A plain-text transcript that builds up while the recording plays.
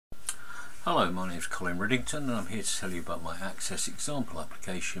Hello, my name is Colin Riddington and I'm here to tell you about my Access example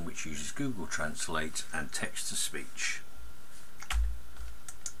application which uses Google Translate and text-to-speech.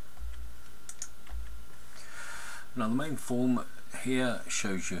 Now the main form here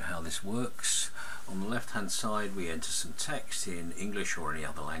shows you how this works. On the left hand side we enter some text in English or any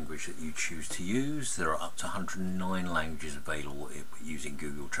other language that you choose to use. There are up to 109 languages available using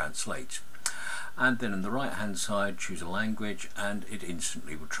Google Translate. And then on the right hand side choose a language and it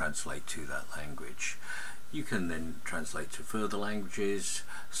instantly will translate to that language. You can then translate to further languages,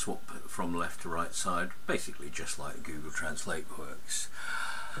 swap from left to right side, basically just like Google Translate works.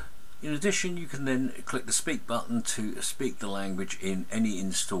 In addition, you can then click the speak button to speak the language in any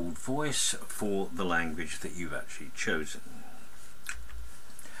installed voice for the language that you've actually chosen.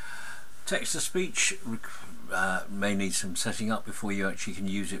 Text-to-speech may need some setting up before you actually can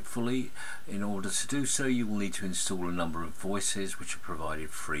use it fully. In order to do so, you will need to install a number of voices which are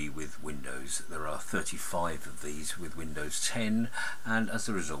provided free with Windows. There are 35 of these with Windows 10, and as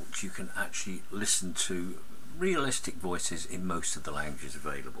a result you can actually listen to realistic voices in most of the languages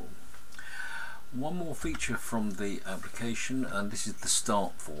available. One more feature from the application, and this is the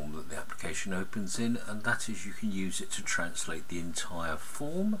start form that the application opens in, and that is you can use it to translate the entire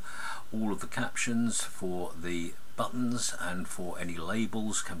form. All of the captions for the buttons and for any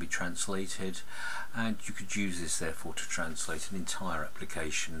labels can be translated, and you could use this therefore to translate an entire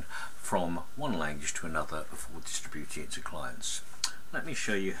application from one language to another before distributing it to clients. Let me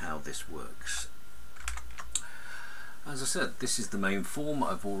show you how this works. As I said, this is the main form.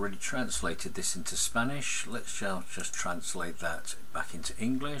 I've already translated this into Spanish. Let's just translate that back into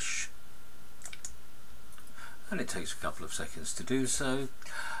English. And it takes a couple of seconds to do so.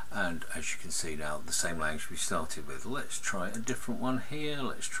 And as you can see now, the same language we started with. Let's try a different one here.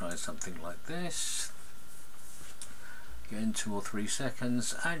 Let's try something like this. Again, 2 or 3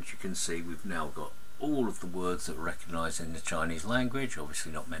 seconds. And you can see we've now got all of the words that are recognised in the Chinese language,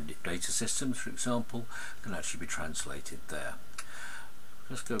 obviously not Mendic data systems for example, can actually be translated there.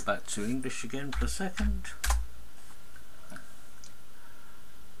 Let's go back to English again for a second.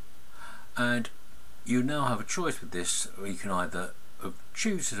 And you now have a choice with this, or you can either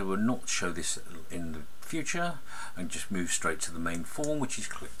choose to not show this in the future and just move straight to the main form, which is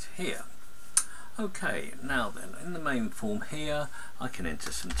clicked here. Okay, now then, in the main form here I can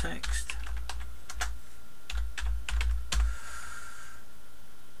enter some text.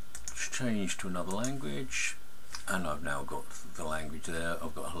 Change to another language, and I've now got the language there.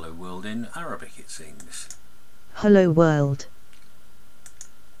 I've got hello world in Arabic, it seems. Hello world.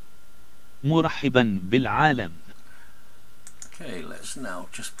 مرحبا بالعالم. Okay, let's now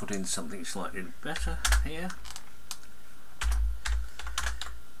just put in something slightly better here.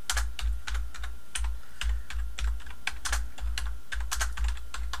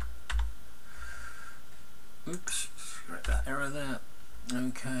 Oops, correct that error there.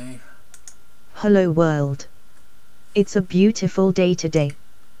 Okay. Hello world. It's a beautiful day today.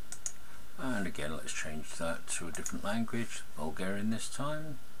 And again, let's change that to a different language, Bulgarian this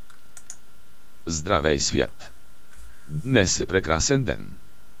time. Zdravej svět. Dnes je prekrasen den.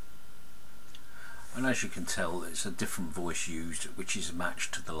 And as you can tell, it's a different voice used, which is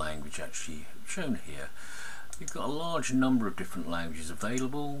matched to the language actually shown here. You've got a large number of different languages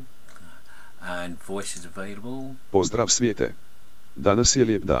available, and voices available. Pozdrav svijete. Danas je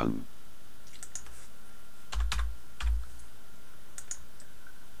lijep dan.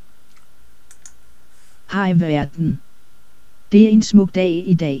 Hej verden. Det er en smuk dag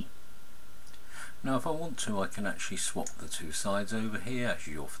I dag. Now if I want to, I can actually swap the two sides over here, as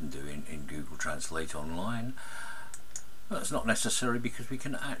you often do in Google Translate online. That's not necessary because we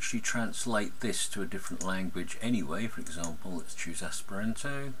can actually translate this to a different language anyway. For example, let's choose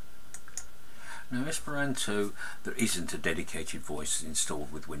Esperanto. Now Esperanto, there isn't a dedicated voice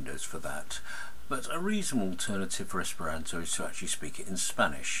installed with Windows for that, but a reasonable alternative for Esperanto is to actually speak it in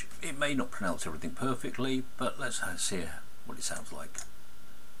Spanish. It may not pronounce everything perfectly, but let's see what it sounds like.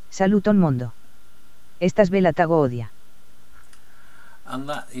 Saluton mondo. Estas bella tagodia. And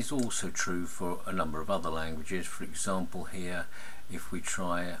that is also true for a number of other languages. For example here, if we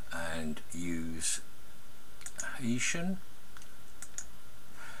try and use Haitian.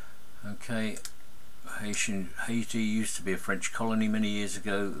 Okay, Haiti used to be a French colony many years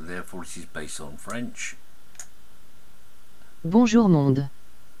ago, therefore it is based on French. Bonjour monde.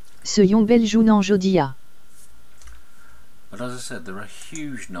 Soyons belgians jodia. But as I said, there are a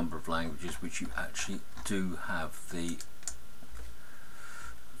huge number of languages which you actually do have the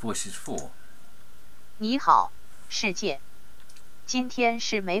voices for. 你好，世界。今天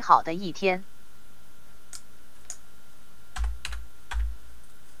是美好的一天。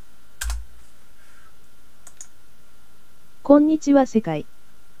こんにちは世界。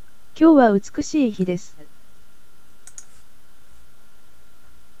今日は美しい日です。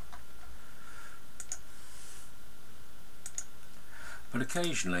But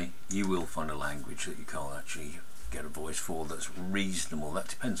occasionally you will find a language that you can't actually get a voice for that's reasonable. That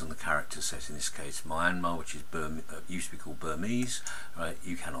depends on the character set. In this case, Myanmar, which is used to be called Burmese, right?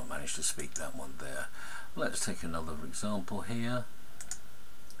 You cannot manage to speak that one there. Let's take another example here,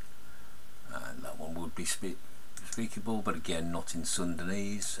 and that one would be speakable, but again not in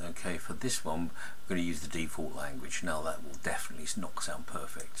Sunanese. Okay, for this one we're going to use the default language. Now that will definitely not sound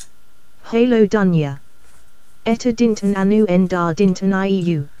perfect. Halo dunya. Eta dinten anu endar dinten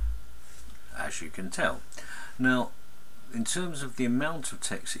iu. As you can tell. Now, in terms of the amount of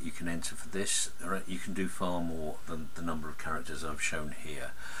text that you can enter for this, you can do far more than the number of characters I've shown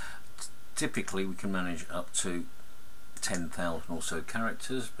here. Typically we can manage up to 10,000 or so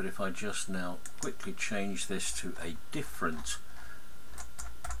characters, but if I just now quickly change this to a different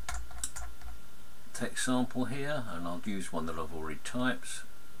text sample here, and I'll use one that I've already typed.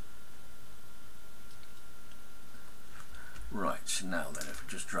 Right, now then, if we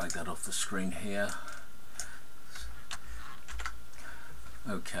just drag that off the screen here.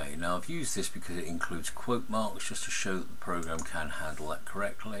 Okay, now I've used this because it includes quote marks just to show that the program can handle that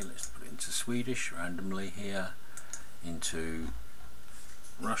correctly. Let's put it into Swedish randomly here, into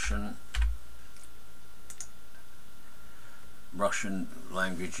Russian. Russian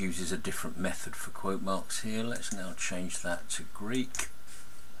language uses a different method for quote marks here. Let's now change that to Greek.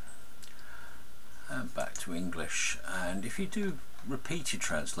 And back to English. And if you do repeated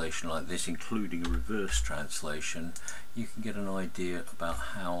translation like this, including a reverse translation, you can get an idea about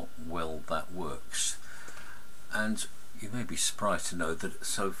how well that works. And you may be surprised to know that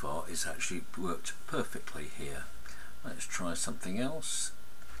so far it's actually worked perfectly here. Let's try something else.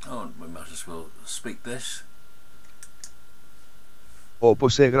 Oh, we might as well speak this.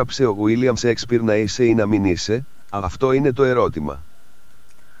 Όπως έγραψε ο William Shakespeare να είσαι ή να μην είσαι, αυτό είναι το ερώτημα.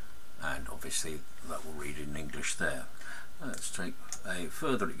 And obviously that will read in English there. Let's take a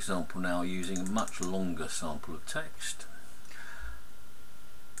further example now using a much longer sample of text.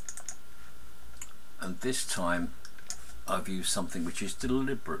 And this time I've used something which is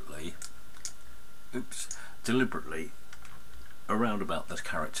deliberately around about the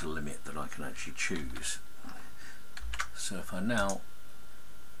character limit that I can actually choose. So if I now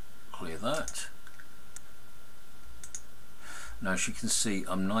clear that, now as you can see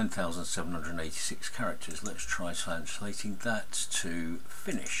I'm 9,786 characters. Let's try translating that to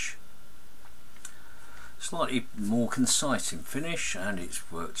Finnish. Slightly more concise in Finnish, and it's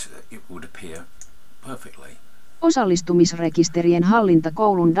worked, it would appear perfectly. Osallistumisrekisterien hallinta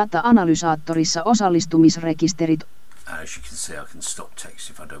koulun data-analysaattorissa osallistumisrekisterit. As you can see, I can stop text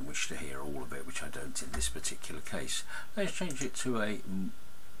if I don't wish to hear all of it, which I don't in this particular case. Let's change it to a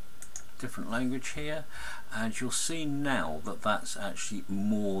different language here, and you'll see now that that's actually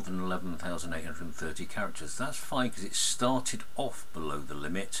more than 11,830 characters. That's fine because it started off below the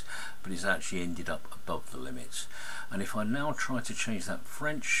limit, but it's actually ended up above the limit. And if I now try to change that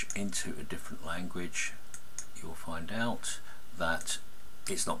French into a different language, you'll find out that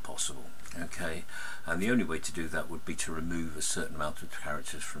it's not possible. Okay, and the only way to do that would be to remove a certain amount of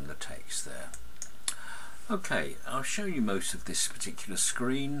characters from the text there. Okay, I'll show you most of this particular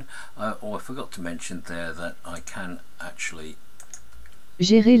screen. I forgot to mention there that I can actually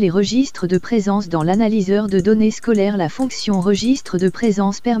gérer les registres de présence dans l'analyseur de données scolaires. La fonction registre de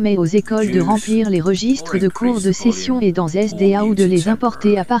présence permet aux écoles de remplir les registres de cours de session et dans SDA ou de les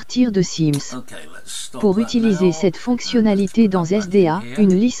importer à partir de Sims. Pour utiliser cette fonctionnalité dans SDA,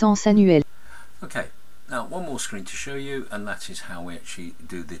 une licence annuelle. Okay, now one more screen to show you, and that is how we actually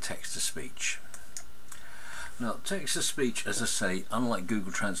do the text-to-speech. Now, text-to-speech, as I say, unlike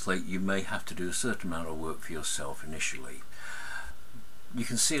Google Translate, you may have to do a certain amount of work for yourself initially. You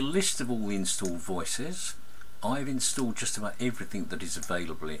can see a list of all the installed voices. I've installed just about everything that is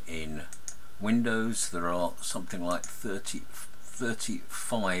available in Windows. There are something like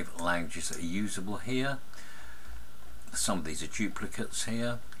 35 languages that are usable here. Some of these are duplicates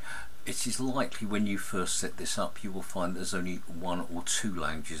here. It is likely when you first set this up you will find there's only 1 or 2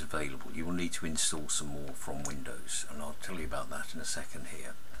 languages available. You will need to install some more from Windows, and I'll tell you about that in a second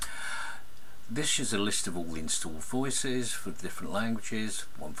here. This is a list of all the installed voices for different languages,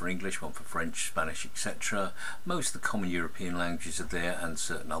 one for English, one for French, Spanish, etc. Most of the common European languages are there and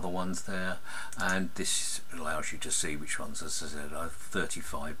certain other ones there, and this allows you to see which ones. As I said, I have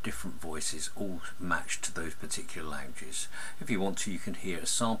 35 different voices all matched to those particular languages. If you want to, you can hear a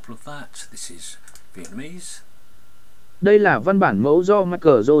sample of that. This is Vietnamese. Đây là văn bản mẫu do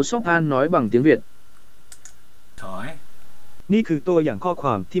Michael Joseph An nói bằng tiếng Việt. Thai. นี่คือตัวอย่างข้อคว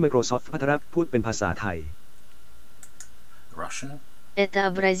ามที่ Microsoft พัฒนาพูดเป็นภาษาไทย Russian. Это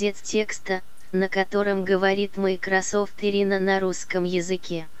образец текста, на котором говорит Microsoft Ирина на русском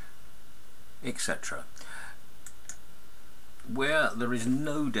языке. Etc. Where there is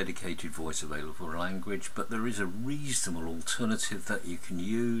no dedicated voice available for a language, but there is a reasonable alternative that you can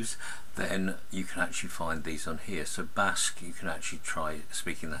use, then you can actually find these on here. So Basque, you can actually try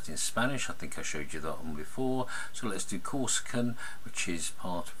speaking that in Spanish. I think I showed you that one before. So let's do Corsican, which is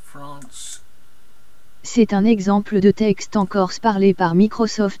part of France. C'est un exemple de texte en corse parlé par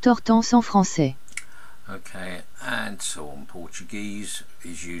Microsoft Hortense en français. Okay, and so on. Portuguese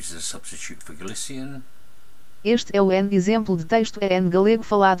is used as a substitute for Galician. Este é o exemplo de texto em galego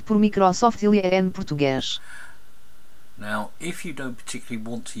falado por Microsoft e em português. Now, if you don't particularly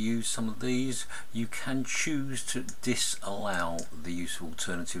want to use some of these, you can choose to disallow the use of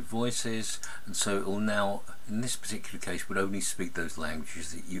alternative voices, and so it will now, in this particular case, would only speak those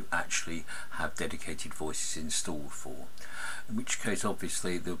languages that you actually have dedicated voices installed for. In which case,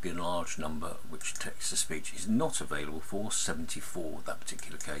 obviously, there'll be a large number which text-to-speech is not available for, 74 that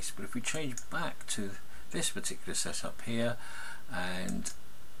particular case. But if we change back to this particular setup here and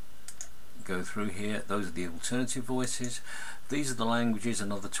go through here, those are the alternative voices. These are the languages,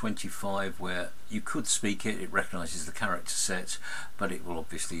 another 25 where you could speak it, it recognises the character set, but it will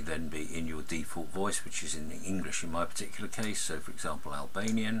obviously then be in your default voice, which is in English in my particular case. So for example,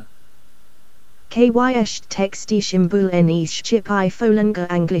 Albanian. KYS texti shimbul enish chip I folanga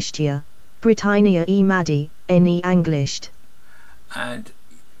anglishtia, Britannia e madi, eni anglished. And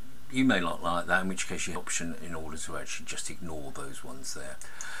you may not like that, in which case you have option in order to actually just ignore those ones there.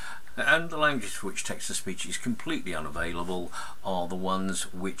 And the languages for which text-to-speech is completely unavailable are the ones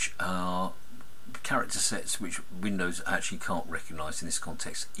which are character sets which Windows actually can't recognise in this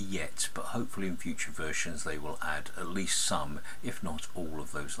context yet, but hopefully in future versions they will add at least some, if not all,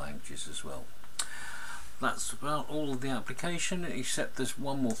 of those languages as well. That's about all of the application, except there's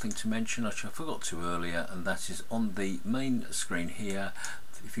one more thing to mention which I forgot to earlier, and that is on the main screen here.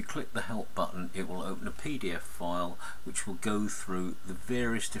 If you click the help button, it will open a PDF file which will go through the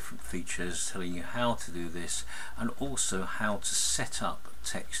various different features, telling you how to do this and also how to set up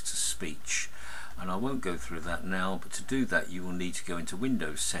text to speech. And I won't go through that now, but to do that you will need to go into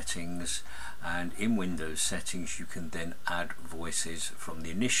Windows settings, and in Windows settings you can then add voices from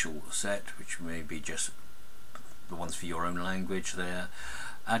the initial set, which may be just the ones for your own language there,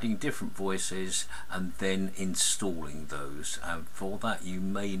 adding different voices and then installing those, and for that you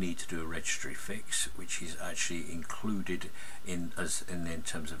may need to do a registry fix, which is actually included in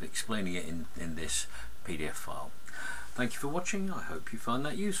terms of explaining it in this PDF file. Thank you for watching. I hope you find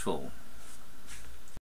that useful.